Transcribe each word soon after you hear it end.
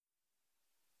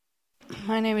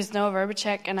My name is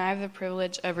Vrbicek, and I have the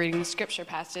privilege of reading the scripture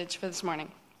passage for this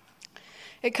morning.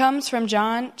 It comes from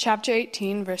John chapter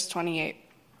 18, verse 28.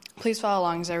 Please follow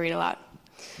along as I read aloud.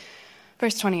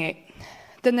 Verse 28.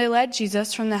 Then they led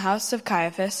Jesus from the house of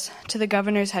Caiaphas to the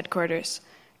governor's headquarters.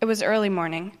 It was early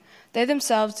morning. They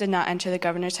themselves did not enter the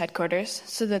governor's headquarters,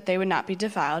 so that they would not be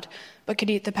defiled, but could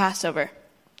eat the Passover.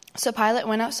 So Pilate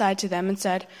went outside to them and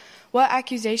said, "What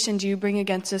accusation do you bring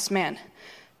against this man?"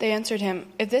 They answered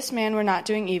him, "If this man were not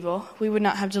doing evil, we would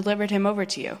not have delivered him over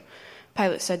to you."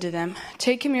 Pilate said to them,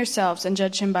 "Take him yourselves and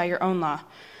judge him by your own law."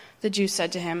 The Jews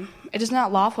said to him, "It is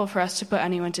not lawful for us to put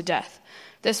anyone to death."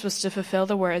 This was to fulfill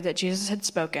the word that Jesus had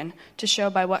spoken, to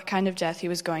show by what kind of death he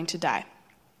was going to die.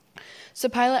 So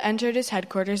Pilate entered his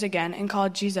headquarters again and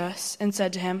called Jesus and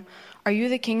said to him, "Are you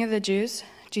the king of the Jews?"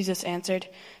 Jesus answered,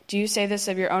 "Do you say this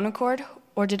of your own accord,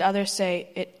 or did others say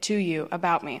it to you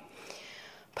about me?"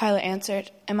 Pilate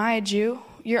answered, "Am I a Jew?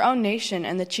 Your own nation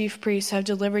and the chief priests have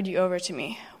delivered you over to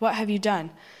me. What have you done?"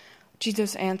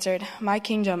 Jesus answered, "My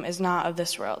kingdom is not of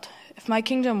this world. If my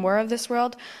kingdom were of this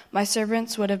world, my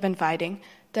servants would have been fighting,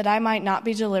 that I might not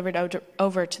be delivered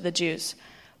over to the Jews.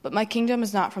 But my kingdom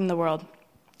is not from the world."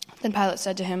 Then Pilate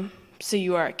said to him, "So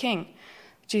you are a king?"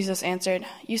 Jesus answered,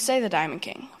 "You say that I am a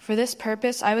king. For this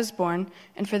purpose I was born,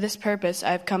 and for this purpose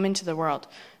I have come into the world,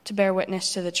 to bear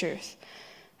witness to the truth.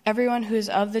 Everyone who is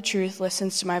of the truth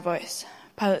listens to my voice."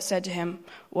 Pilate said to him,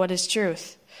 "What is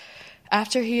truth?"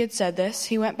 After he had said this,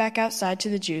 he went back outside to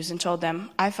the Jews and told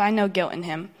them, "I find no guilt in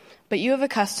him. But you have a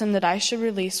custom that I should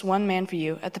release one man for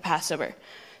you at the Passover.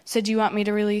 So do you want me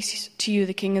to release to you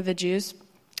the king of the Jews?"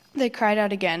 They cried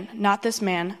out again, "Not this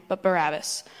man, but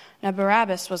Barabbas." Now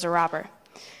Barabbas was a robber.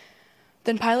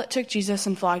 Then Pilate took Jesus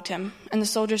and flogged him, and the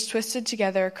soldiers twisted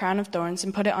together a crown of thorns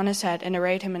and put it on his head and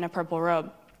arrayed him in a purple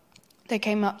robe. They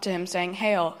came up to him, saying,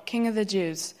 "Hail, King of the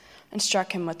Jews," and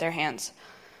struck him with their hands.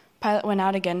 Pilate went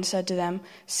out again and said to them,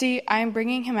 "See, I am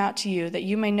bringing him out to you, that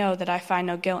you may know that I find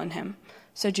no guilt in him."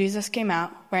 So Jesus came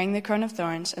out, wearing the crown of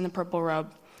thorns and the purple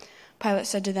robe. Pilate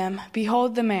said to them,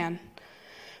 "Behold the man."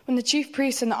 When the chief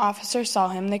priests and the officers saw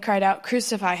him, they cried out,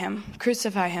 "Crucify him!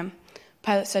 Crucify him!"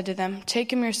 Pilate said to them,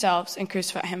 "Take him yourselves and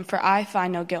crucify him, for I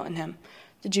find no guilt in him."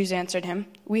 The Jews answered him,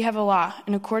 "We have a law,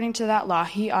 and according to that law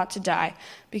he ought to die,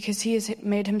 because he has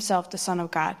made himself the Son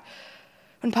of God."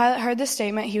 When Pilate heard this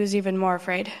statement, he was even more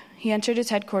afraid. He entered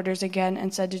his headquarters again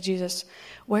and said to Jesus,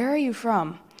 "Where are you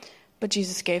from?" But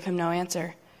Jesus gave him no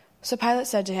answer. So Pilate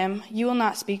said to him, "You will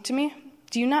not speak to me?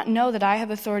 Do you not know that I have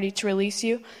authority to release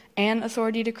you and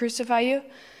authority to crucify you?"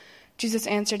 Jesus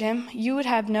answered him, "You would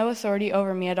have no authority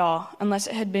over me at all, unless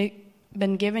it had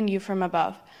been given you from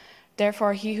above.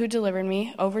 Therefore he who delivered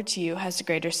me over to you has the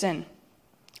greater sin."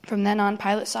 From then on,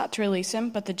 Pilate sought to release him,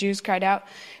 but the Jews cried out,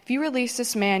 "If you release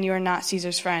this man, you are not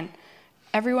Caesar's friend.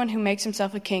 Everyone who makes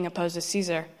himself a king opposes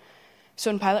Caesar."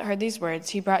 So when Pilate heard these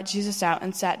words, he brought Jesus out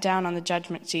and sat down on the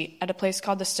judgment seat at a place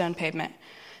called the Stone Pavement,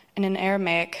 and in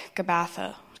Aramaic,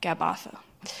 Gabbatha.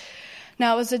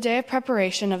 Now it was the day of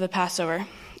preparation of the Passover.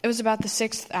 It was about the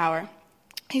 6th hour.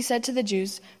 He said to the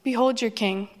Jews, "Behold your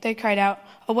king." They cried out,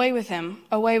 "Away with him!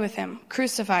 Away with him!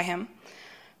 Crucify him!"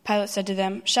 Pilate said to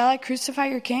them, "Shall I crucify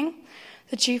your king?"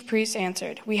 The chief priests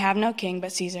answered, "We have no king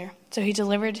but Caesar." So he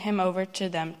delivered him over to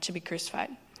them to be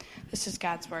crucified. This is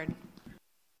God's word.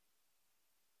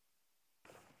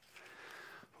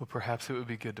 Well, perhaps it would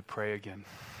be good to pray again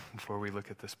before we look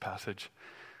at this passage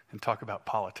and talk about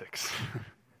politics.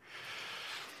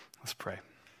 Let's pray.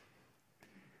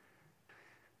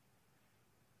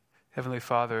 Heavenly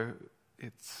Father,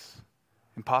 it's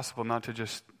impossible not to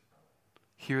just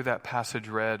hear that passage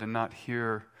read and not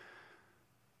hear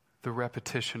the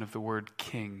repetition of the word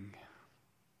king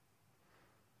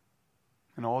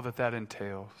and all that that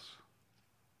entails.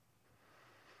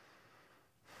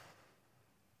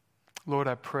 Lord,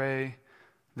 I pray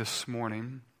this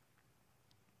morning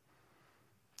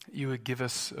that you would give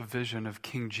us a vision of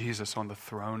King Jesus on the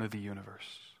throne of the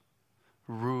universe,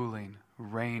 ruling,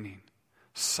 reigning,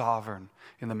 sovereign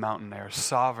in the mountain air,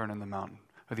 sovereign in the mountain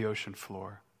or the ocean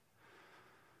floor.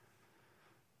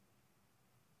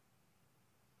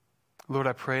 Lord,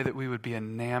 I pray that we would be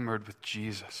enamored with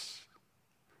Jesus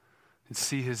and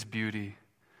see his beauty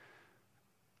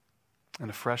in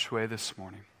a fresh way this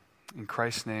morning. In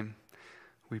Christ's name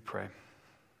we pray.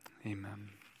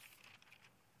 Amen.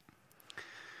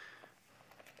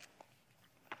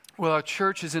 Well, our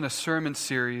church is in a sermon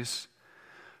series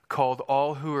called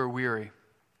All Who Are Weary.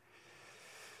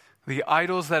 The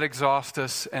idols that exhaust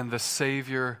us and the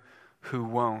Savior who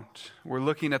won't. We're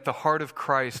looking at the heart of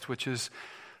Christ, which is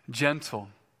gentle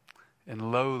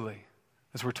and lowly,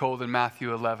 as we're told in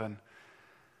Matthew 11.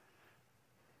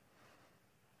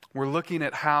 We're looking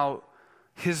at how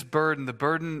his burden, the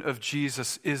burden of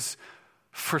Jesus, is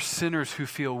for sinners who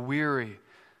feel weary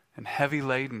and heavy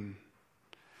laden.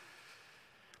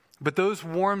 But those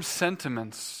warm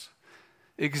sentiments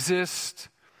exist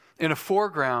in a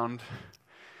foreground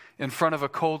in front of a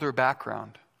colder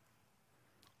background.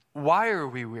 Why are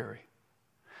we weary?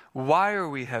 Why are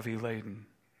we heavy laden?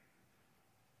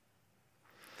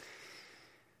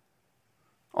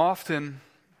 Often,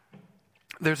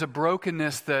 there's a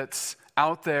brokenness that's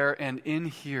out there and in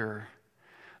here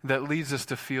that leads us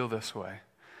to feel this way.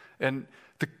 And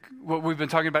what we've been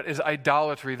talking about is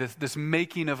idolatry, this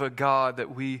making of a God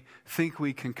that we think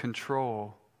we can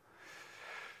control.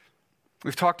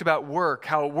 We've talked about work,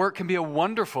 how work can be a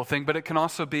wonderful thing, but it can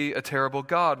also be a terrible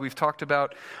God. We've talked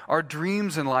about our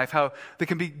dreams in life, how they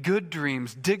can be good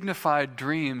dreams, dignified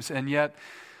dreams, and yet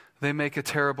they make a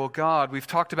terrible God. We've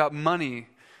talked about money,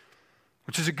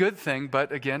 which is a good thing,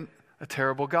 but again, a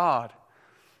terrible God.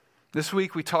 This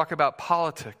week we talk about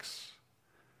politics,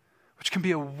 which can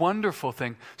be a wonderful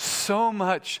thing. So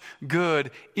much good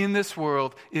in this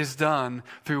world is done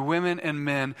through women and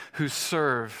men who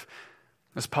serve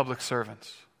as public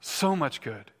servants. So much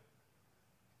good.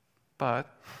 But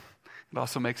it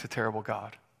also makes a terrible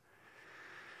God.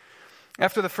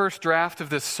 After the first draft of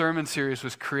this sermon series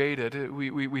was created,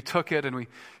 we took it and we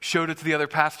showed it to the other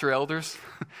pastor elders.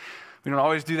 We don't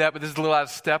always do that, but this is a little out of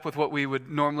step with what we would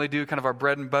normally do, kind of our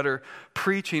bread and butter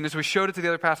preaching. As we showed it to the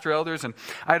other pastor elders, and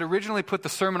I had originally put the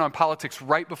sermon on politics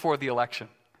right before the election.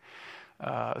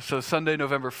 So Sunday,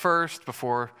 November 1st,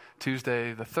 before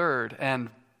Tuesday the 3rd.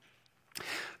 And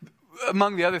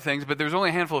among the other things, but there was only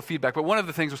a handful of feedback, but one of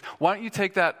the things was, why don't you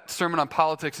take that sermon on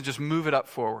politics and just move it up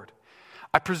forward?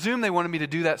 I presume they wanted me to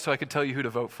do that so I could tell you who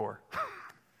to vote for,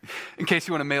 in case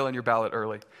you want to mail in your ballot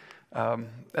early.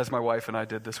 As my wife and I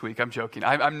did this week. I'm joking.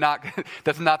 I'm not.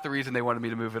 That's not the reason they wanted me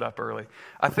to move it up early.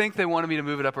 I think they wanted me to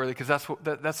move it up early because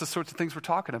that's the sorts of things we're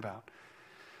talking about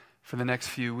for the next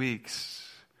few weeks.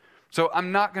 So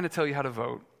I'm not going to tell you how to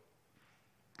vote.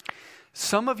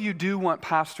 Some of you do want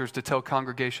pastors to tell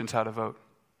congregations how to vote.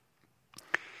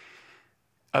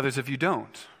 Others of you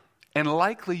don't. And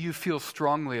likely you feel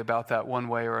strongly about that one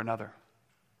way or another.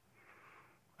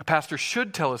 A pastor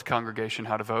should tell his congregation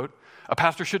how to vote. A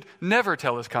pastor should never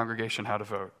tell his congregation how to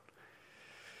vote.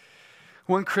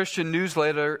 One Christian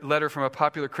newsletter from a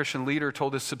popular Christian leader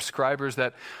told his subscribers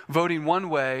that voting one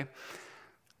way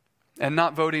and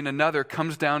not voting another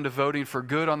comes down to voting for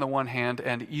good on the one hand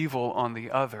and evil on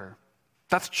the other.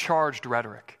 That's charged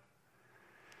rhetoric.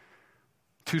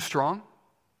 Too strong?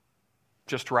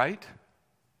 Just right?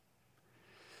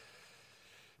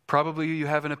 Probably you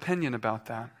have an opinion about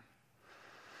that.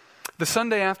 The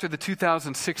Sunday after the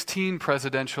 2016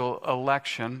 presidential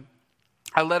election,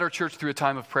 I led our church through a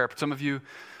time of prayer. Some of you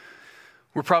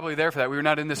were probably there for that. We were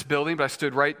not in this building, but I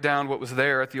stood right down what was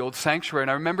there at the old sanctuary.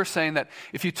 And I remember saying that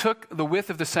if you took the width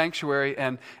of the sanctuary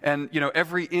and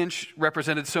every inch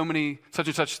represented such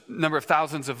and such number of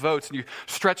thousands of votes, and you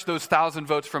stretched those 1,000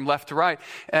 votes from left to right,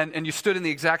 and you stood in the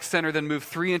exact center, then moved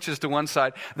 3 inches to one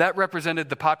side, that represented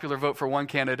the popular vote for one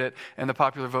candidate and the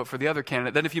popular vote for the other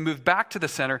candidate. Then if you moved back to the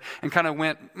center and kind of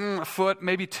went a foot,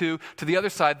 maybe 2, to the other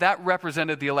side, that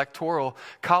represented the electoral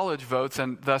college votes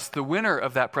and thus the winner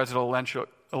of that presidential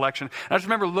election. And I just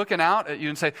remember looking out at you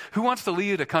and say, who wants to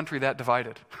lead a country that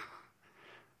divided?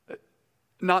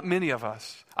 Not many of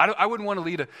us. I wouldn't want to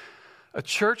lead a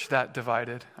church that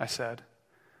divided, I said.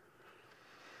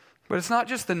 But it's not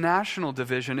just the national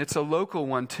division, it's a local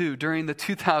one too. During the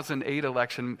 2008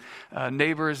 election,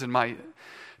 neighbors in my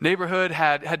neighborhood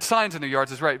had signs in their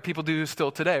yards, is right. People do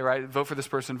still today, right? Vote for this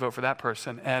person, vote for that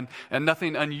person. And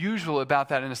nothing unusual about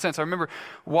that in a sense. I remember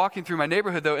walking through my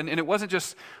neighborhood though, and it wasn't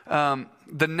just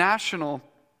the national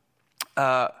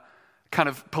kind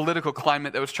of political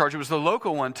climate that was charged. It was the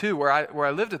local one too, where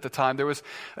I lived at the time. There was,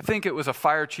 I think it was a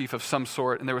fire chief of some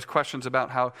sort, and there was questions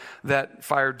about how that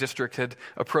fire district had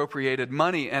appropriated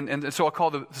money. And so I'll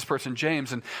call this person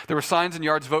James. And there were signs in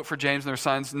yards, vote for James, and there were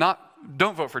signs,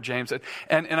 don't vote for James.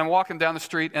 And I'm walking down the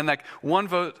street, and like one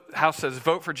house says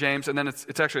vote for James, and then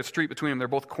it's actually a street between them. They're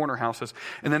both corner houses.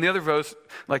 And then the other vote,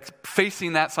 like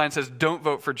facing that sign, says don't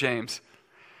vote for James.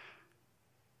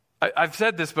 I've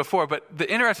said this before, but the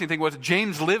interesting thing was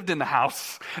James lived in the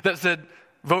house that said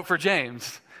vote for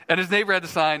James, and his neighbor had the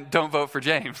sign don't vote for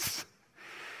James.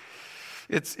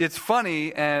 It's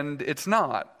funny, and it's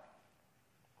not.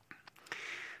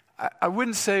 I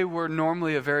wouldn't say we're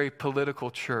normally a very political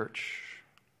church.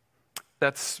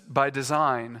 That's by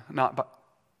design, not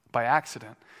by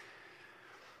accident.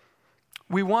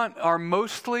 We want our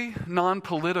mostly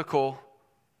non-political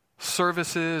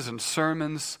services and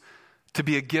sermons to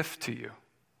be a gift to you.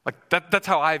 Like that's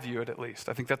how I view it, at least.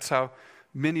 I think that's how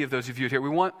many of those who view it here. We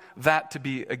want that to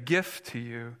be a gift to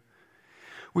you.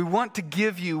 We want to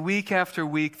give you week after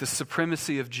week the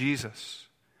supremacy of Jesus.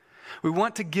 We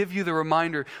want to give you the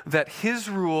reminder that his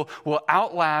rule will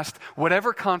outlast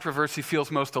whatever controversy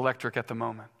feels most electric at the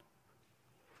moment.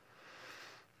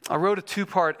 I wrote a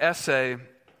 2-part essay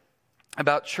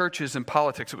about churches and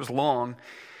politics. It was long.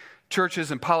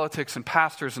 Churches and Politics and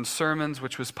Pastors and Sermons,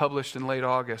 which was published in late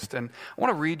August. And I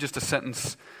want to read just a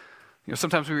sentence.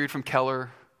 Sometimes we read from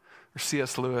Keller or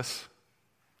C.S. Lewis.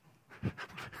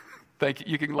 Thank you.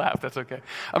 You can laugh. That's okay.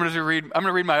 I'm going to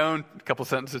read my own couple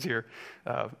sentences here.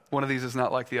 One of these is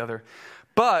not like the other.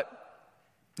 But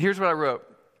here's what I wrote.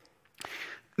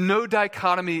 No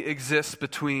dichotomy exists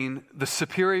between the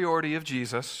superiority of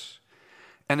Jesus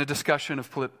and a discussion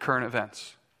of current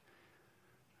events.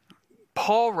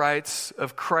 Paul writes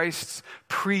of Christ's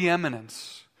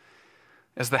preeminence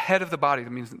as the head of the body,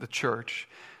 that means the church,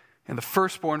 and the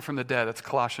firstborn from the dead, that's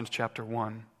Colossians chapter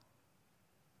 1.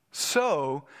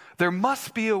 So, there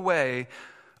must be a way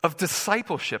of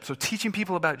discipleship, so teaching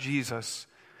people about Jesus,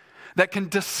 that can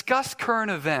discuss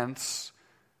current events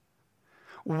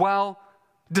while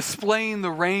displaying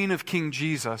the reign of King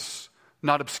Jesus,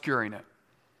 not obscuring it.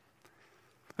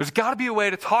 There's got to be a way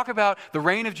to talk about the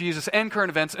reign of Jesus and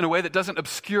current events in a way that doesn't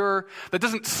obscure, that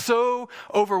doesn't so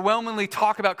overwhelmingly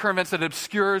talk about current events that it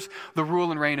obscures the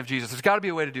rule and reign of Jesus. There's got to be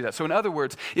a way to do that. So in other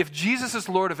words, if Jesus is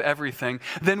Lord of everything,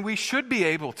 then we should be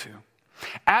able to,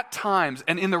 at times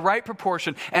and in the right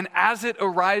proportion and as it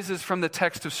arises from the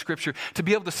text of Scripture, to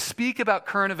be able to speak about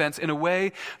current events in a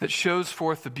way that shows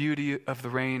forth the beauty of the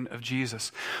reign of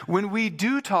Jesus. When we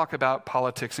do talk about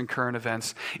politics and current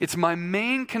events, it's my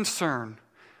main concern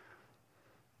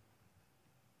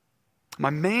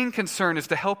is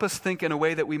to help us think in a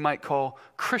way that we might call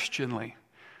Christianly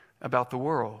about the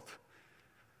world.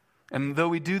 And though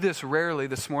we do this rarely,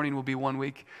 this morning will be one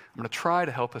week, I'm going to try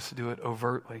to help us to do it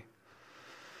overtly.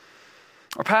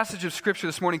 Our passage of Scripture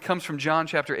this morning comes from John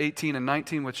chapter 18 and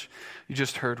 19, which you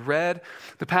just heard read.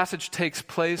 The passage takes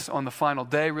place on the final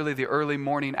day, really the early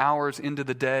morning hours into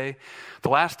the day, the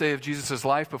last day of Jesus'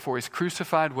 life before he's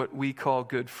crucified, what we call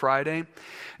Good Friday.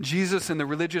 Jesus and the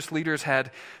religious leaders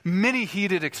had many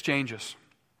heated exchanges.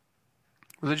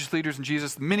 Religious leaders and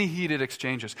Jesus, many heated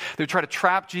exchanges. They would try to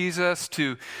trap Jesus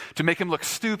to make him look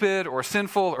stupid or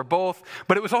sinful or both,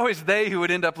 but it was always they who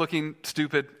would end up looking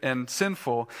stupid and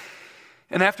sinful.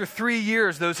 And after 3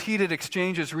 years, those heated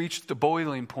exchanges reached the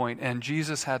boiling point, and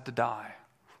Jesus had to die.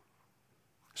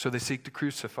 So they seek to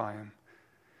crucify him.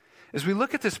 As we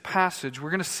look at this passage, we're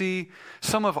going to see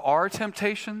some of our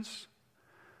temptations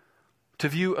to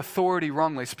view authority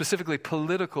wrongly, specifically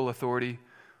political authority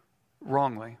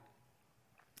wrongly.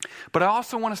 But I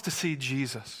also want us to see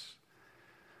Jesus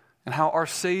and how our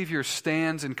Savior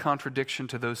stands in contradiction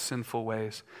to those sinful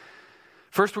ways.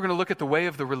 First, we're going to look at the way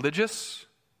of the religious,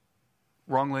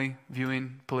 wrongly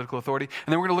viewing political authority.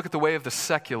 And then we're going to look at the way of the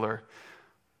secular,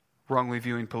 wrongly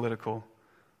viewing political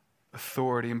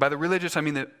authority. And by the religious, I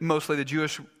mean mostly the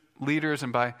Jewish leaders,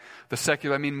 and by the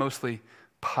secular, I mean mostly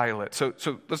Pilate. So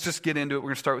let's just get into it. We're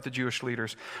going to start with the Jewish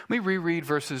leaders. Let me reread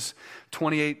verses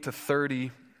 28 to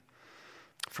 30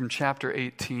 from chapter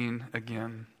 18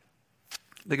 again.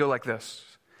 They go like this.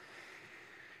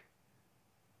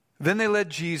 Then they led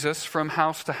Jesus from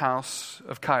house to house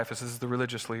of Caiaphas, this is the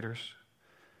religious leaders,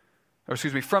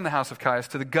 from the house of Caiaphas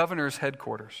to the governor's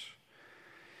headquarters.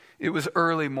 It was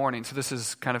early morning, so this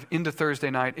is kind of into Thursday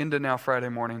night, into now Friday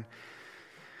morning.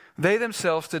 They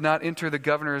themselves did not enter the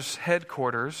governor's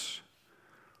headquarters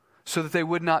so that they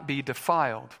would not be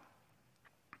defiled,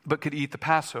 but could eat the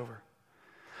Passover.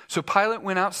 So Pilate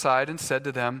went outside and said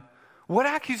to them, "What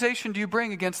accusation do you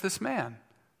bring against this man?"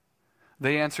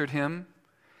 They answered him,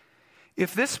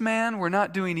 "If this man were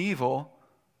not doing evil,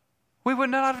 we would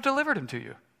not have delivered him to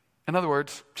you." In other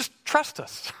words, just trust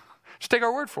us. Just take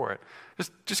our word for it.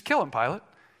 Just kill him, Pilate.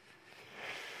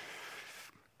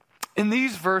 In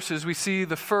these verses, we see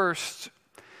the first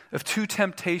of two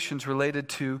temptations related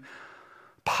to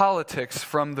politics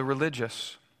from the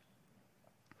religious.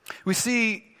 We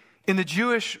see in the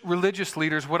Jewish religious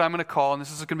leaders what I'm going to call, and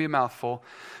this is going to be a mouthful,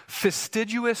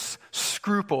 fastidious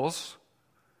scruples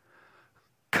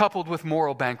coupled with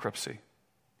moral bankruptcy.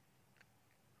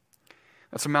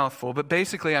 That's a mouthful, but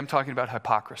basically I'm talking about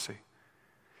hypocrisy.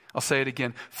 I'll say it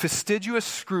again. Fastidious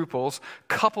scruples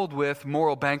coupled with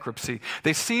moral bankruptcy.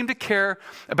 They seem to care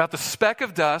about the speck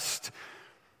of dust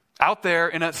out there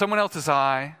in someone else's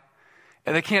eye,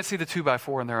 and they can't see the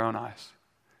 2x4 in their own eyes.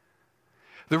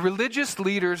 The religious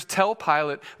leaders tell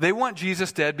Pilate they want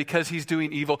Jesus dead because he's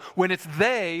doing evil, when it's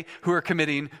they who are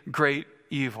committing great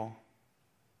evil.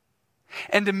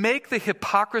 And to make the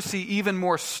hypocrisy even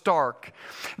more stark,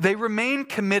 they remain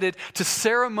committed to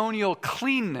ceremonial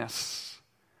cleanness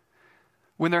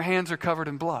when their hands are covered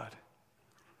in blood.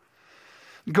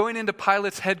 Going into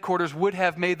Pilate's headquarters would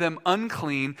have made them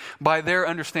unclean by their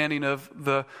understanding of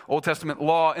the Old Testament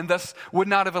law, and thus would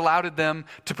not have allowed them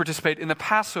to participate in the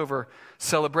Passover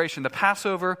celebration. The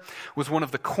Passover was one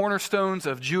of the cornerstones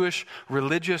of Jewish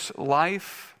religious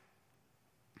life.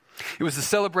 It was the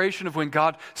celebration of when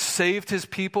God saved his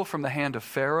people from the hand of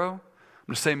Pharaoh. I'm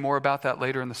going to say more about that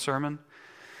later in the sermon.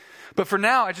 But for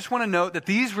now, I just want to note that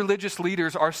these religious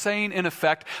leaders are saying, in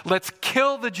effect, let's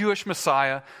kill the Jewish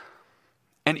Messiah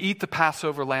and eat the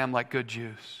Passover lamb like good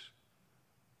Jews.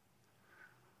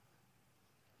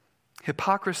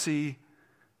 Hypocrisy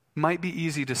might be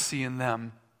easy to see in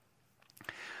them,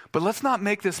 but let's not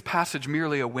make this passage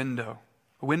merely a window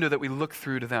that we look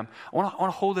through to them. I want to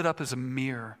hold it up as a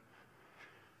mirror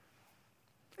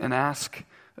and ask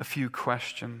a few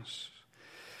questions.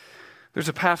 There's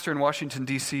a pastor in Washington,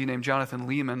 D.C. named Jonathan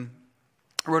Leeman,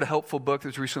 who wrote a helpful book that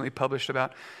was recently published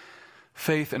about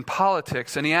faith and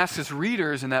politics, and he asks his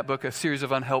readers in that book a series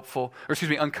of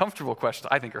uncomfortable questions.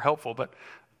 I think are helpful, but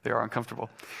they are uncomfortable.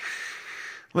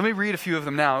 Let me read a few of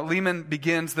them now. Lehman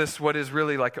begins this, what is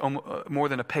really like more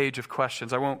than a page of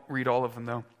questions. I won't read all of them,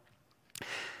 though.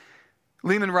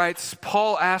 Lehman writes,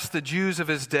 Paul asked the Jews of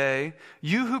his day,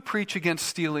 you who preach against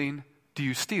stealing, do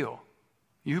you steal?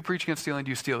 You who preach against stealing, do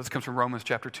you steal? This comes from Romans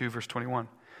chapter 2, verse 21.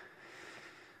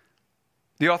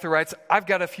 The author writes, I've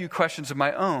got a few questions of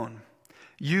my own.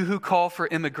 You who call for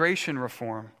immigration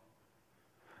reform,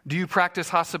 do you practice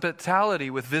hospitality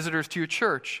with visitors to your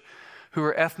church who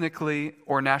are ethnically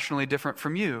or nationally different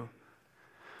from you?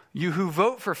 You who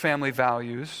vote for family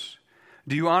values,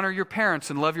 do you honor your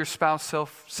parents and love your spouse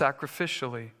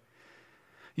self-sacrificially?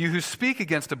 You who speak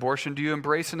against abortion, do you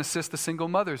embrace and assist the single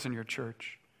mothers in your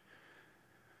church?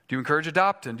 Do you encourage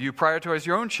adoption? Do you prioritize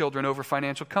your own children over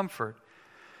financial comfort?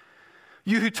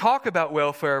 You who talk about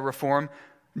welfare reform,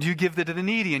 do you give to the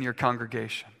needy in your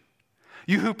congregation?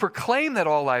 You who proclaim that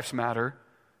all lives matter,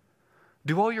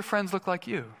 do all your friends look like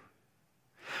you?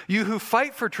 You who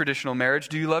fight for traditional marriage,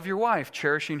 do you love your wife,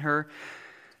 cherishing her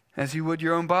as you would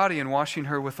your own body and washing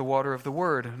her with the water of the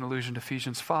word, an allusion to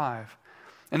Ephesians 5.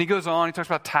 And he goes on, he talks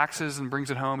about taxes and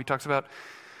brings it home. He talks about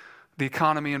the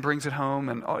economy and brings it home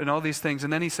and all these things.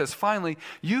 And then he says, finally,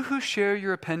 you who share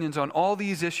your opinions on all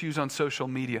these issues on social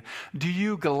media, do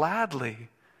you gladly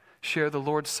share the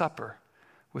Lord's Supper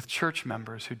with church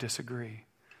members who disagree?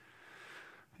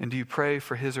 And do you pray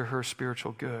for his or her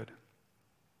spiritual good?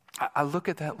 I look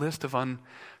at that list of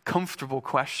uncomfortable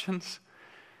questions,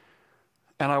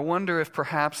 and I wonder if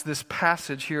perhaps this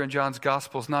passage here in John's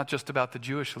Gospel is not just about the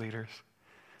Jewish leaders,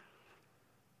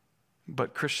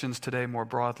 but Christians today more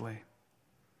broadly.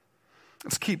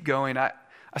 Let's keep going. I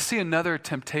see another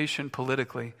temptation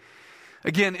politically.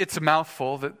 Again, it's a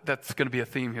mouthful. That's going to be a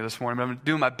theme here this morning. But I'm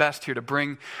doing my best here to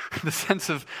bring the sense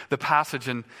of the passage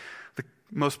in the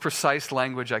most precise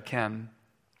language I can.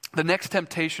 The next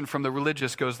temptation from the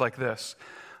religious goes like this: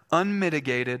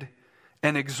 unmitigated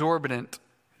and exorbitant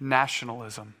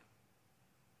nationalism.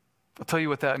 I'll tell you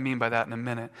what I mean by that in a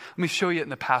minute. Let me show you it in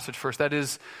the passage first. That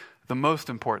is the most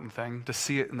important thing, to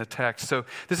see it in the text. So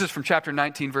this is from chapter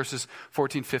 19, verses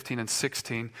 14, 15, and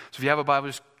 16. So if you have a Bible,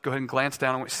 just go ahead and glance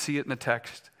down. I want you to see it in the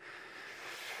text.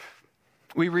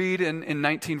 We read in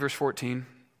 19, verse 14,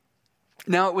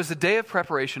 now it was the day of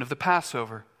preparation of the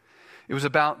Passover. It was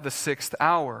about the 6th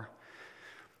hour.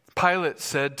 Pilate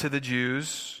said to the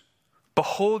Jews,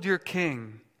 behold your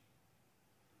king.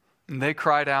 And they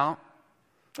cried out,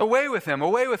 away with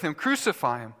him,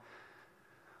 crucify him.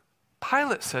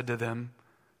 Pilate said to them,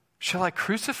 shall I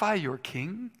crucify your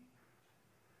king?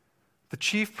 The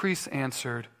chief priests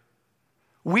answered,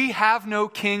 we have no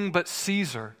king but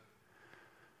Caesar.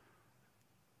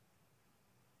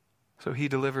 So he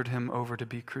delivered him over to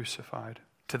be crucified,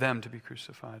 to them to be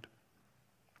crucified.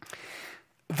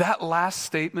 That last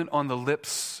statement on the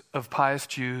lips of pious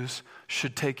Jews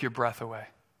should take your breath away.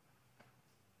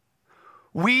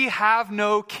 We have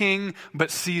no king but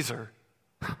Caesar.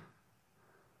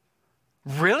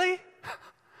 Really?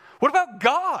 What about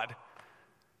God?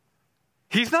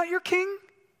 He's not your king?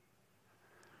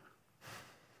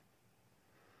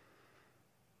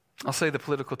 I'll say the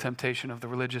political temptation of the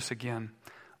religious again.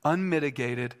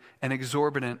 Unmitigated and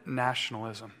exorbitant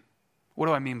nationalism. What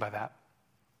do I mean by that?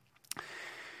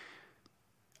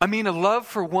 I mean a love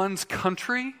for one's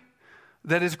country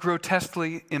that is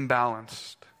grotesquely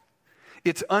imbalanced.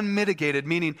 It's unmitigated,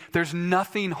 meaning there's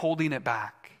nothing holding it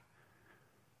back.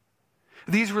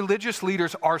 These religious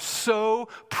leaders are so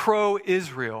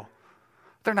pro-Israel.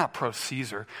 They're not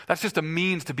pro-Caesar. That's just a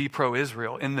means to be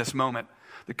pro-Israel in this moment.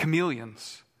 The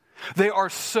chameleons. They are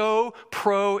so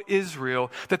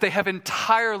pro-Israel that they have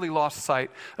entirely lost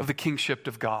sight of the kingship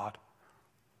of God.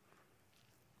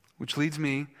 Which leads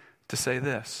me to say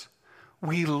this.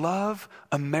 We love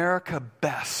America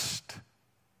best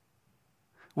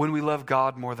when we love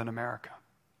God more than America.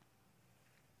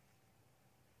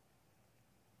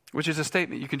 Which is a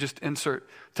statement you can just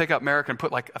take out America and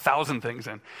put like 1,000 things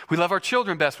in. We love our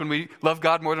children best when we love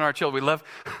God more than our children. We love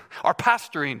our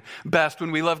pastoring best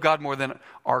when we love God more than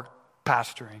our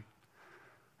pastoring.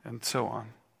 And so on.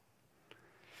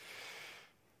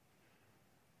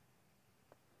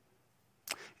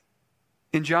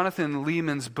 In Jonathan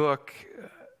Leeman's book,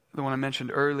 the one I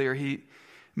mentioned earlier, he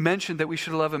mentioned that we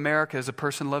should love America as a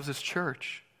person loves his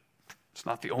church. It's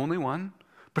not the only one,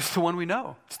 but it's the one we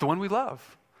know. It's the one we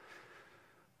love.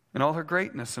 In all her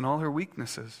greatness and all her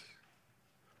weaknesses.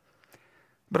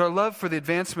 But our love for the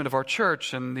advancement of our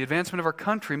church and the advancement of our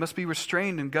country must be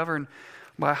restrained and governed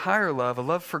by a higher love, a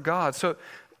love for God. So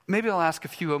maybe I'll ask a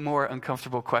few more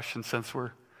uncomfortable questions since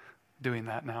we're doing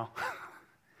that now.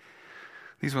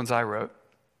 These ones I wrote.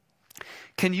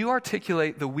 Can you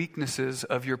articulate the weaknesses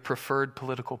of your preferred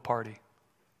political party?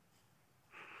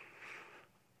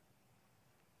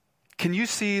 Can you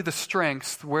see the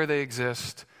strengths where they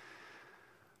exist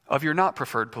of your not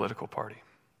preferred political party?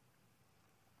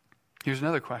 Here's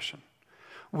another question.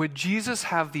 Would Jesus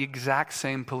have the exact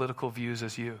same political views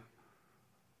as you?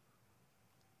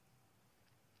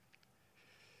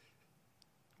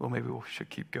 Well, maybe we should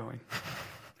keep going.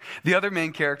 The other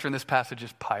main character in this passage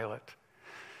is Pilate.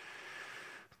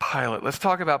 Pilate. Let's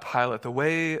talk about Pilate, the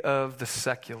way of the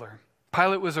secular.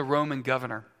 Pilate was a Roman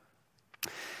governor.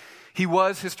 He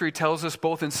was, history tells us,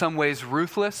 both in some ways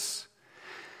ruthless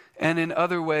and in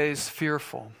other ways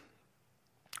fearful.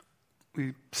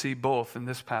 We see both in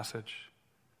this passage.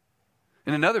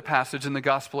 In another passage in the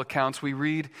gospel accounts, we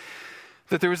read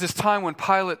that there was this time when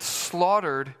Pilate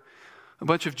slaughtered a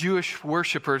bunch of Jewish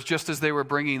worshipers just as they were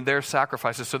bringing their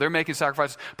sacrifices. So they're making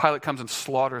sacrifices. Pilate comes and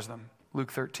slaughters them.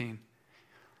 Luke 13.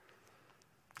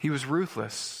 He was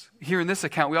ruthless. Here in this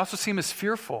account, we also see him as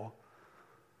fearful.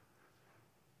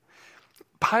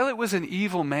 Pilate was an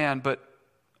evil man, but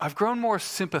I've grown more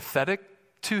sympathetic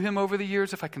to him over the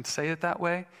years, if I can say it that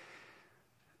way,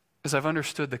 as I've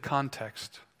understood the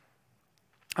context.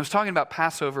 I was talking about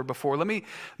Passover before. Let me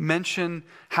mention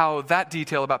how that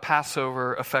detail about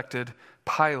Passover affected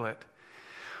Pilate.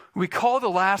 We call the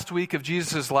last week of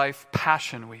Jesus' life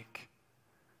Passion Week,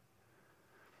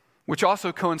 which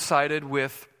also coincided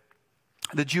with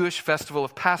the Jewish festival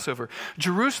of Passover.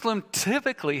 Jerusalem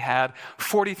typically had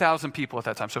 40,000 people at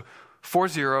that time. So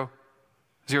 40,000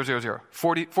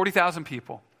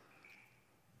 people.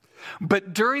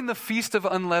 But during the Feast of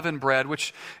Unleavened Bread,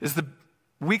 which is the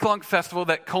week-long festival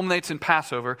that culminates in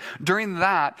Passover, during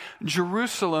that,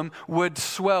 Jerusalem would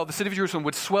swell, the city of Jerusalem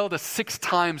would swell to 6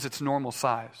 times its normal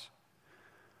size.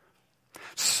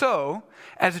 So,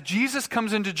 as Jesus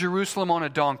comes into Jerusalem on a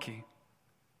donkey,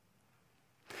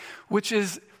 which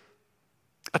is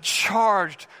a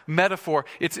charged metaphor.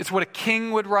 It's what a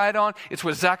king would ride on. It's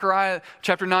what Zechariah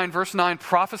chapter 9, verse 9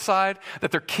 prophesied,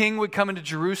 that their king would come into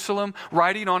Jerusalem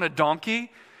riding on a donkey.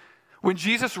 When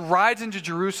Jesus rides into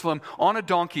Jerusalem on a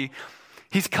donkey,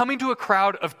 he's coming to a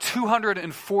crowd of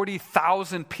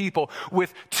 240,000 people,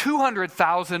 with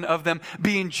 200,000 of them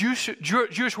being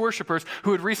Jewish worshipers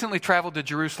who had recently traveled to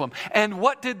Jerusalem. And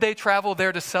what did they travel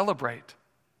there to celebrate?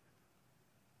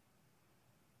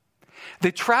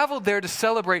 They traveled there to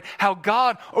celebrate how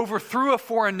God overthrew a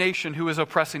foreign nation who was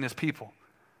oppressing his people.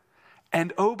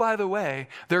 And oh, by the way,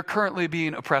 they're currently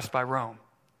being oppressed by Rome.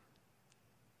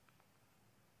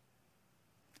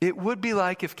 It would be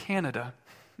like if Canada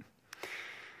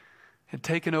had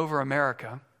taken over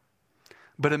America,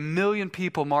 but 1 million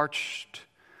people marched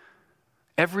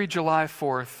every July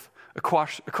 4th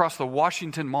across the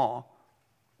Washington Mall,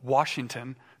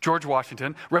 George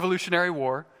Washington, Revolutionary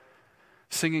War,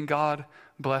 singing God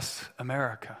Bless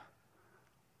America.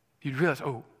 You'd realize,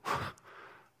 oh,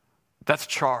 that's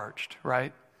charged,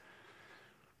 right?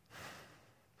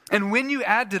 And when you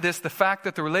add to this the fact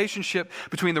that the relationship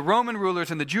between the Roman rulers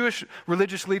and the Jewish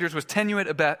religious leaders was tenuous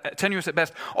at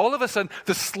best, all of a sudden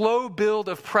the slow build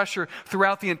of pressure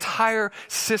throughout the entire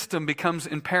system becomes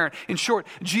apparent. In short,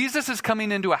 Jesus is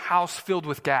coming into a house filled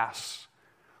with gas.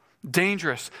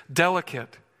 Dangerous,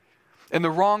 delicate, and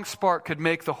the wrong spark could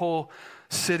make the whole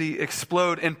city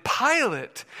explode. And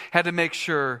Pilate had to make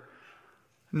sure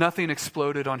Nothing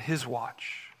exploded on his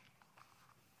watch.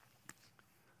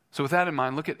 So with that in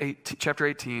mind, look at chapter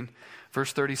 18,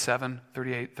 verse 37,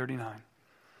 38, 39.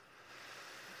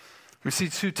 We see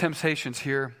two temptations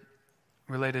here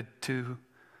related to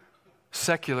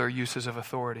secular uses of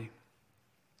authority.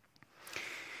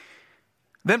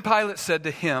 Then Pilate said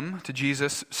to him, to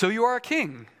Jesus, "So you are a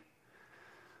king?"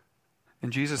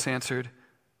 And Jesus answered,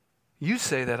 "You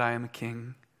say that I am a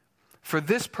king. For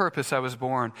this purpose I was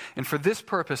born, and for this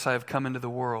purpose I have come into the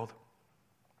world,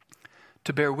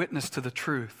 to bear witness to the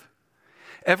truth.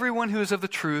 Everyone who is of the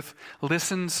truth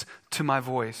listens to my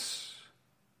voice."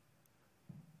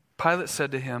 Pilate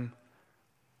said to him,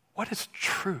 "What is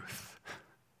truth?"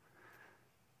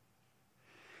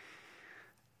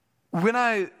 When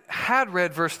I had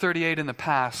read verse 38 in the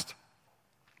past,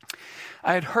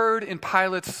 I had heard in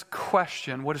Pilate's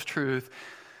question, what is truth,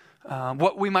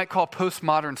 what we might call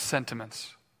postmodern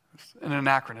sentiments, an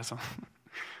anachronism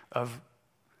of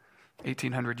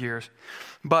 1800 years.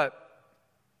 But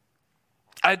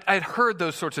I'd heard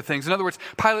those sorts of things. In other words,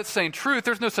 Pilate's saying truth,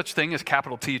 there's no such thing as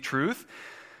capital T truth.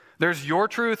 There's your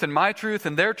truth and my truth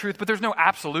and their truth, but there's no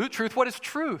absolute truth. What is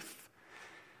truth?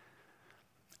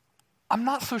 I'm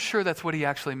not so sure that's what he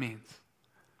actually means.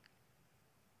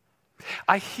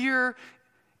 I hear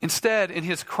instead in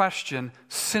his question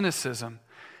cynicism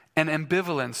and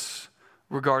ambivalence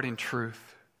regarding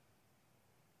truth.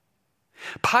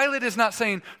 Pilate is not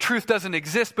saying truth doesn't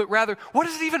exist, but rather, what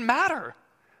does it even matter?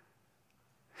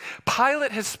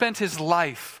 Pilate has spent his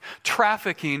life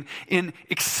trafficking in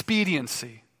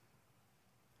expediency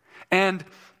and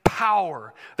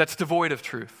power that's devoid of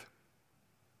truth.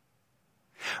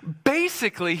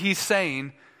 Basically, he's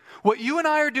saying, what you and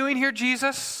I are doing here,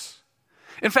 Jesus,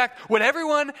 in fact, what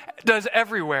everyone does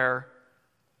everywhere,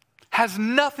 has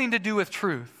nothing to do with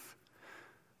truth.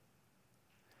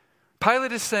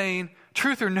 Pilate is saying,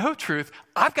 truth or no truth,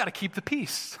 I've got to keep the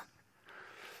peace.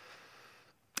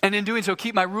 And in doing so,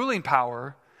 keep my ruling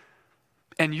power.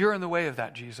 And you're in the way of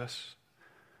that, Jesus.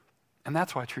 And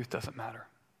that's why truth doesn't matter.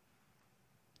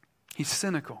 He's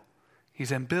cynical.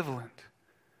 He's ambivalent.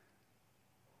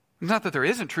 It's not that there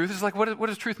isn't truth. It's like, what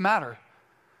does truth matter?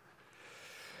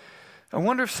 I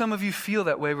wonder if some of you feel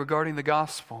that way regarding the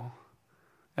gospel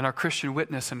and our Christian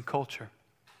witness and culture.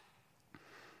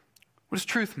 What does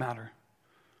truth matter?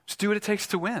 Just do what it takes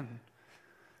to win.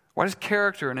 Why does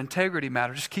character and integrity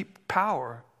matter? Just keep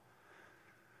power.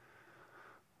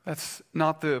 That's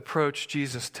not the approach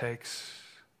Jesus takes.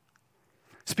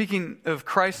 Speaking of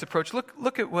Christ's approach,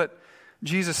 look at what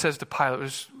Jesus says to Pilate. It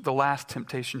was the last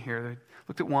temptation here. They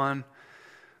looked at one,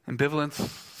 ambivalence,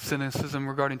 cynicism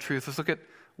regarding truth. Let's look at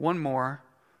one more,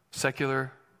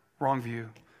 secular, wrong view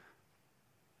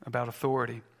about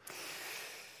authority.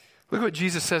 Look at what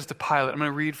Jesus says to Pilate. I'm going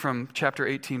to read from chapter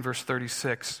 18, verse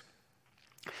 36.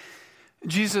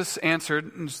 Jesus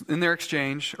answered, in their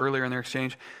exchange, earlier in their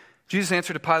exchange, Jesus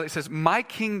answered to Pilate, he says, "My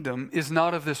kingdom is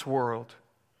not of this world.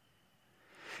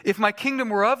 If my kingdom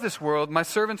were of this world, my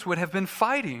servants would have been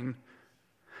fighting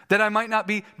that I might not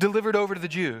be delivered over to the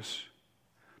Jews.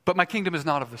 But my kingdom is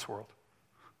not of this world,"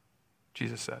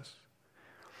 Jesus says.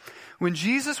 When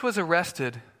Jesus was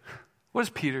arrested, what does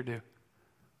Peter do?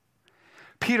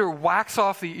 Peter whacks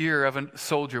off the ear of a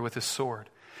soldier with his sword.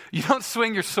 You don't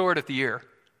swing your sword at the ear,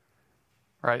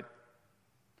 right?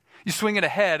 You swing it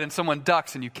ahead and someone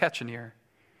ducks and you catch an ear.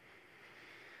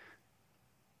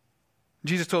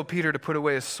 Jesus told Peter to put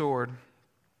away his sword.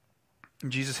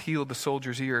 And Jesus healed the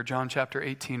soldier's ear, John chapter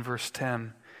 18, verse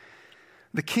 10.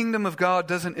 The kingdom of God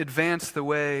doesn't advance the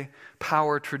way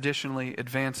power traditionally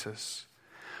advances.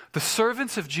 The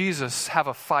servants of Jesus have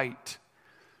a fight.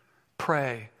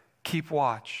 Pray, keep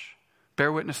watch,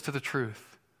 bear witness to the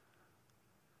truth,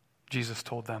 Jesus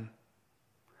told them.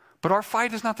 But our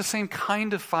fight is not the same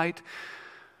kind of fight,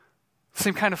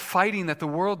 same kind of fighting that the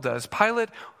world does.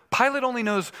 Pilate only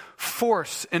knows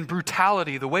force and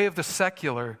brutality, the way of the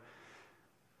secular.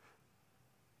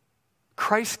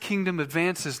 Christ's kingdom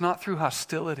advances not through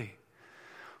hostility,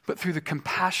 but through the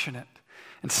compassionate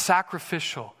and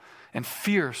sacrificial and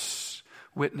fierce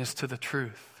witness to the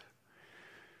truth.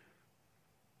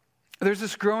 There's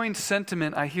this growing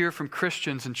sentiment I hear from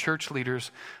Christians and church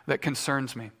leaders that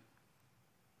concerns me.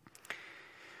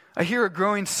 I hear a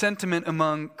growing sentiment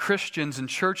among Christians and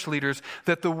church leaders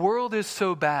that the world is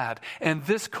so bad and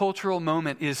this cultural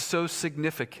moment is so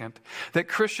significant that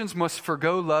Christians must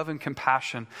forgo love and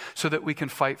compassion so that we can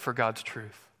fight for God's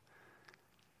truth.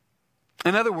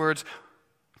 In other words,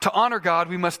 to honor God,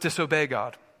 we must disobey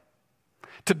God.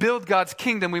 To build God's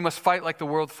kingdom, we must fight like the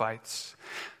world fights.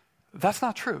 That's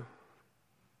not true.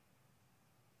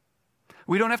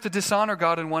 We don't have to dishonor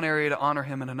God in one area to honor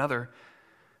him in another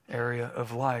area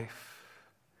of life.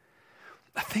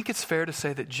 I think it's fair to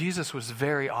say that Jesus was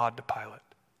very odd to Pilate.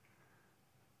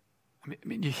 I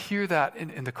mean, you hear that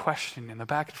in the question, in the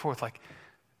back and forth, like,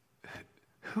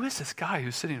 who is this guy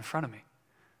who's sitting in front of me?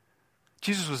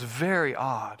 Jesus was very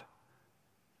odd.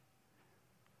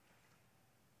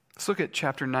 Let's look at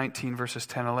chapter 19, verses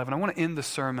 10 and 11. I want to end the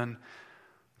sermon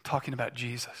talking about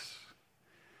Jesus,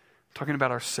 talking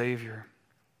about our Savior.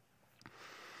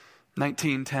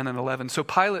 19, 10, and 11. So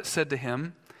Pilate said to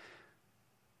him,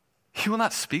 "You will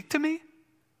not speak to me?"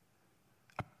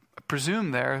 I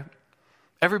presume there,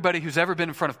 everybody who's ever been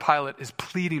in front of Pilate is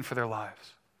pleading for their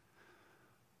lives.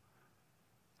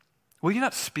 Will you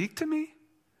not speak to me?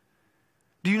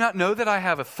 Do you not know that I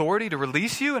have authority to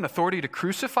release you and authority to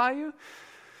crucify you?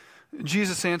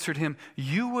 Jesus answered him,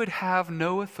 "You would have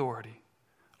no authority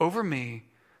over me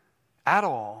at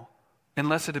all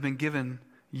unless it had been given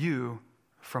you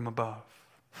from above."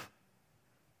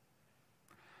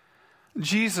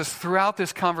 Jesus, throughout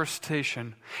this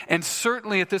conversation, and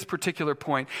certainly at this particular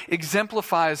point,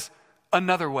 exemplifies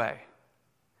another way.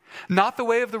 Not the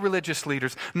way of the religious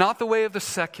leaders, not the way of the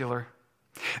secular.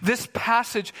 This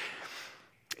passage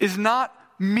is not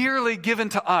merely given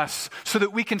to us so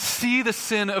that we can see the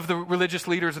sin of the religious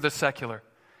leaders of the secular.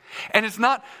 And it's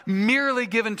not merely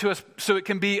given to us so it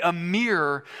can be a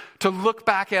mirror to look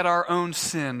back at our own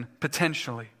sin,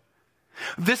 potentially.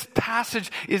 This passage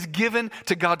is given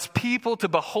to God's people to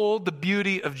behold the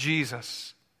beauty of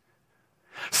Jesus.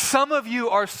 Some of you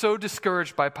are so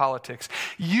discouraged by politics.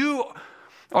 You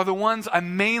are the ones I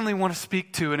mainly want to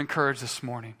speak to and encourage this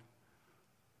morning.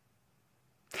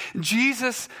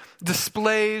 Jesus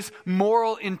displays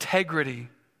moral integrity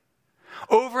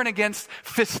over and against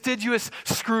fastidious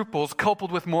scruples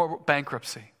coupled with moral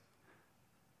bankruptcy.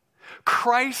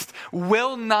 Christ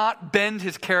will not bend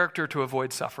his character to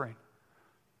avoid suffering.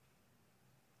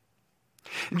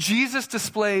 Jesus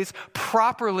displays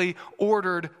properly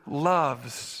ordered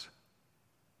loves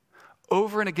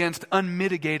over and against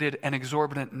unmitigated and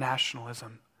exorbitant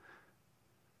nationalism.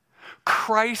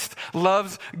 Christ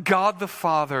loves God the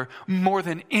Father more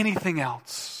than anything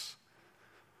else.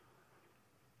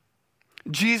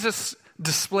 Jesus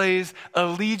displays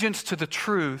allegiance to the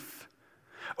truth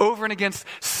over and against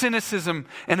cynicism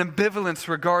and ambivalence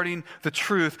regarding the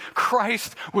truth.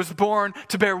 Christ was born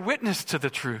to bear witness to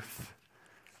the truth.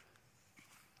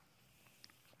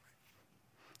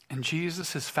 And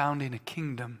Jesus is founding a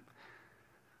kingdom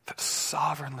that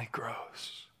sovereignly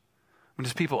grows when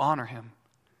his people honor him.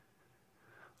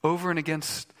 Over and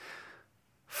against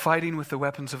fighting with the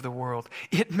weapons of the world.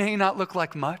 It may not look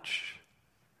like much,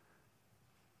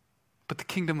 but the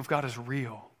kingdom of God is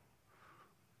real,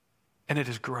 and it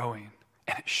is growing,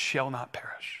 and it shall not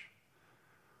perish.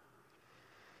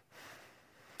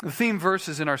 The theme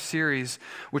verses in our series,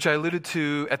 which I alluded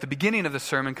to at the beginning of the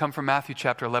sermon, come from Matthew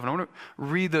chapter 11. I want to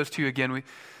read those to you again. It's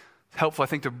helpful, I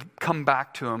think, to come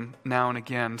back to them now and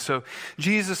again. So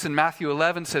Jesus in Matthew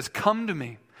 11 says, "Come to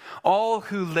me, all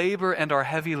who labor and are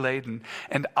heavy laden,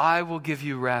 and I will give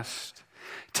you rest.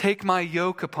 Take my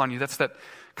yoke upon you." That's that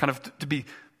kind of to be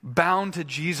bound to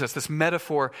Jesus, this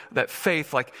metaphor that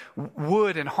faith, like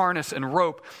wood and harness and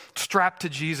rope strapped to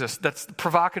Jesus. That's the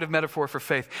provocative metaphor for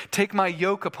faith. "Take my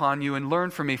yoke upon you and learn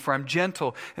from me, for I'm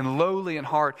gentle and lowly in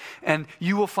heart, and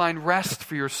you will find rest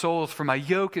for your souls, for my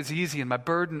yoke is easy and my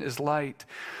burden is light."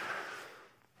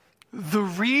 The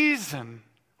reason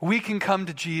we can come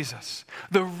to Jesus,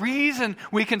 the reason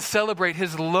we can celebrate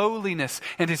his lowliness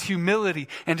and his humility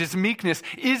and his meekness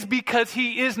is because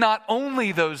he is not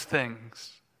only those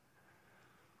things.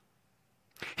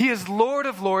 He is Lord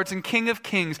of lords and King of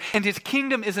kings, and his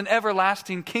kingdom is an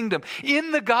everlasting kingdom.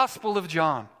 In the Gospel of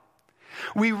John,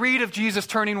 we read of Jesus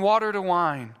turning water to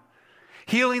wine,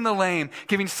 healing the lame,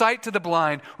 giving sight to the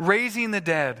blind, raising the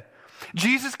dead.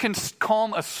 Jesus can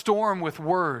calm a storm with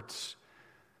words.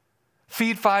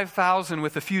 Feed 5,000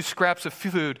 with a few scraps of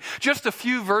food. Just a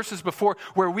few verses before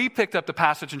where we picked up the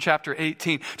passage in chapter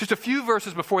 18. Just a few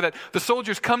verses before that, the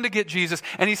soldiers come to get Jesus,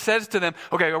 and he says to them,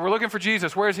 okay, we're looking for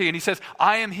Jesus. Where is he? And he says,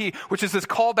 "I am he," which is this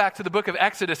callback to the book of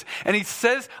Exodus. And he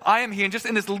says, "I am he." And just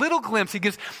in this little glimpse, he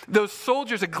gives those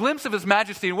soldiers a glimpse of his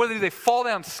majesty. And what do? They fall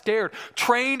down scared.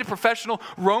 Trained professional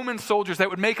Roman soldiers that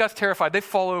would make us terrified. They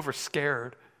fall over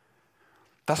scared.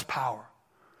 That's power.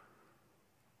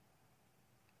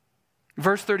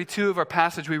 Verse 32 of our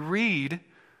passage, we read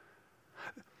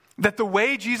that the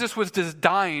way Jesus was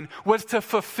dying was to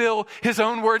fulfill his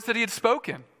own words that he had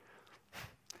spoken.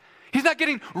 He's not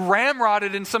getting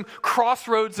ramrodded in some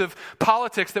crossroads of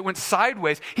politics that went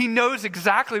sideways. He knows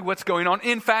exactly what's going on.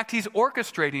 In fact, he's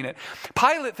orchestrating it.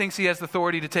 Pilate thinks he has the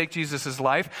authority to take Jesus'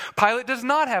 life. Pilate does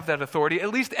not have that authority, at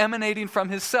least emanating from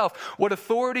himself. What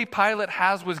authority Pilate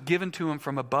has was given to him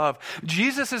from above.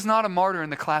 Jesus is not a martyr in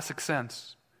the classic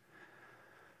sense.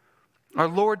 Our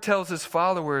Lord tells his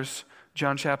followers,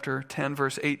 John chapter 10,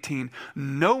 verse 18,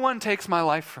 "No one takes my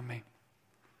life from me.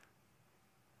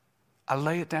 I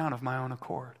lay it down of my own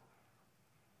accord."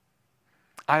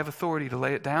 I have authority to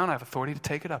lay it down. I have authority to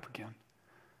take it up again.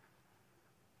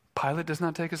 Pilate does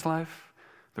not take his life.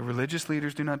 The religious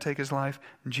leaders do not take his life.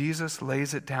 Jesus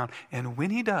lays it down. And when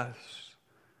he does,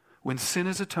 when sin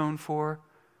is atoned for,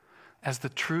 as the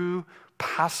true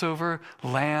Passover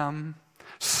lamb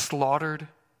slaughtered,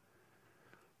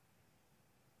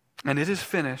 and it is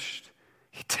finished,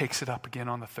 he takes it up again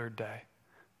on the third day.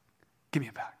 Give me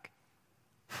it back.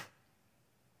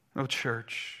 Oh,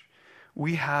 church,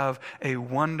 we have a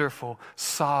wonderful,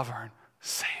 sovereign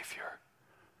Savior.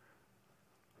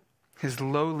 His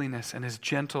lowliness and his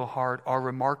gentle heart are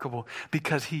remarkable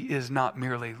because he is not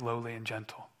merely lowly and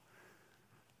gentle.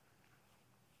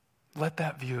 Let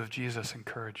that view of Jesus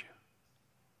encourage you.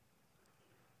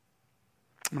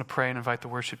 I'm going to pray and invite the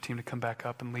worship team to come back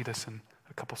up and lead us in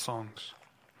a couple songs.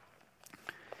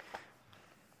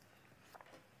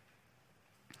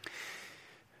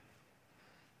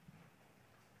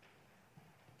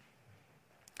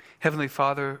 Heavenly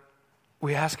Father,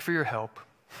 we ask for your help.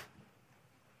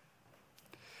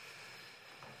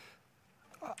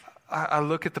 I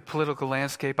look at the political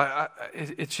landscape.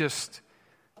 It's just,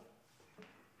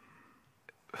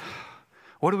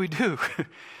 what do we do?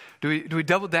 Do we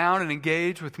double down and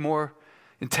engage with more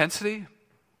intensity?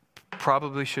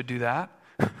 Probably should do that.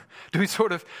 Do we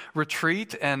sort of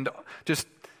retreat and just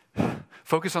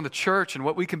focus on the church and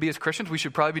what we can be as Christians? We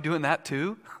should probably be doing that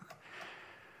too.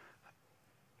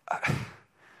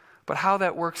 But how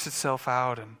that works itself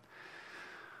out in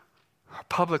our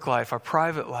public life, our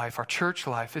private life, our church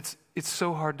life, it's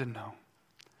so hard to know.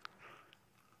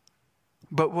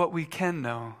 But what we can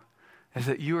know is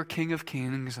that you are King of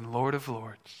Kings and Lord of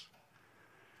Lords.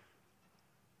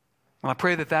 And I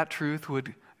pray that that truth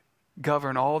would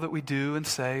govern all that we do and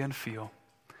say and feel.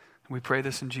 And we pray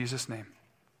this in Jesus' name.